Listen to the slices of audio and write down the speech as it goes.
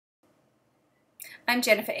I'm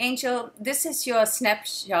Jennifer Angel. This is your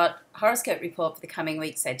snapshot horoscope report for the coming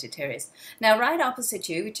week, Sagittarius. Now, right opposite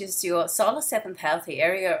you, which is your solar seventh house, the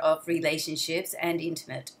area of relationships and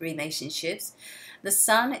intimate relationships, the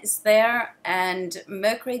sun is there, and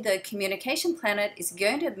Mercury, the communication planet, is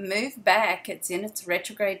going to move back. It's in its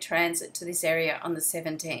retrograde transit to this area on the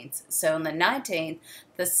 17th. So on the 19th,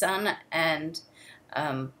 the sun and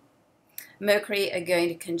Mercury are going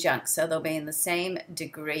to conjunct, so they'll be in the same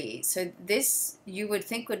degree. So this, you would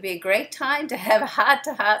think, would be a great time to have a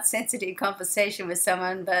heart-to-heart sensitive conversation with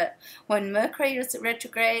someone, but when Mercury is at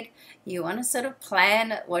retrograde, you want to sort of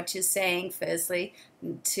plan what you're saying firstly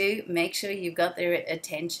to make sure you've got their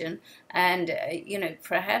attention, and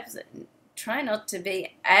perhaps try not to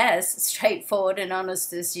be as straightforward and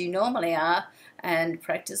honest as you normally are, and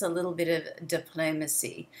practice a little bit of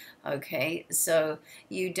diplomacy. Okay, so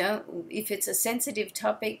you don't, if it's a sensitive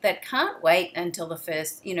topic that can't wait until the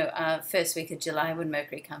first week of July when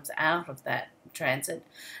Mercury comes out of that transit,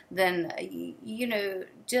 then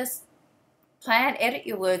just edit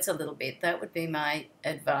your words a little bit. That would be my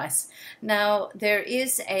advice. Now, there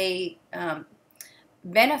is a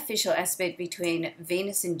beneficial aspect between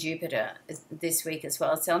Venus and Jupiter this week as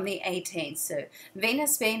well. It's on the 18th. So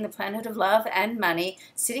Venus, being the planet of love and money,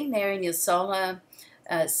 sitting there in your solar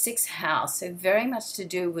sixth house, so very much to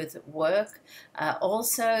do with work.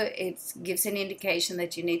 Also, it gives an indication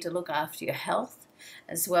that you need to look after your health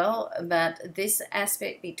as well. But this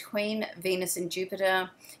aspect between Venus and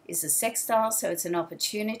Jupiter is a sextile, so it's an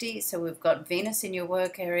opportunity. So we've got Venus in your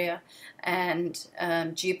work area, and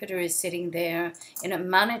Jupiter is sitting there in a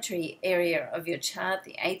monetary area of your chart,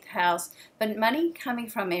 the 8th house, but money coming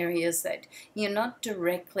from areas that you're not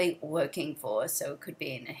directly working for. So it could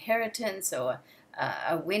be an inheritance or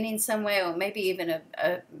a win in some way, or maybe even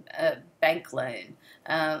a bank loan.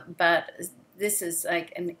 But this is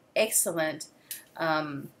like an excellent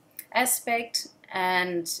aspect,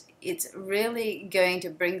 and it's really going to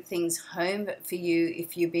bring things home for you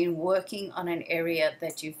if you've been working on an area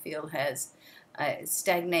that you feel has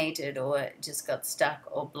stagnated or just got stuck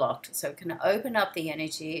or blocked. So it can open up the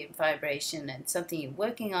energy and vibration, and something you're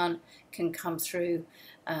working on can come through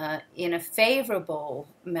in a favorable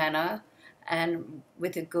manner and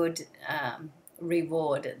with a good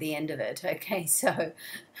reward at the end of it. Okay, so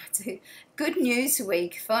it's a good news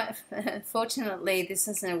week. Fortunately, this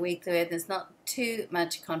isn't a week where there's not too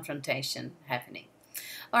much confrontation happening.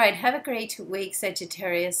 All right, have a great week,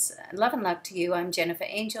 Sagittarius. Love and luck to you. I'm Jennifer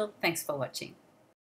Angel. Thanks for watching.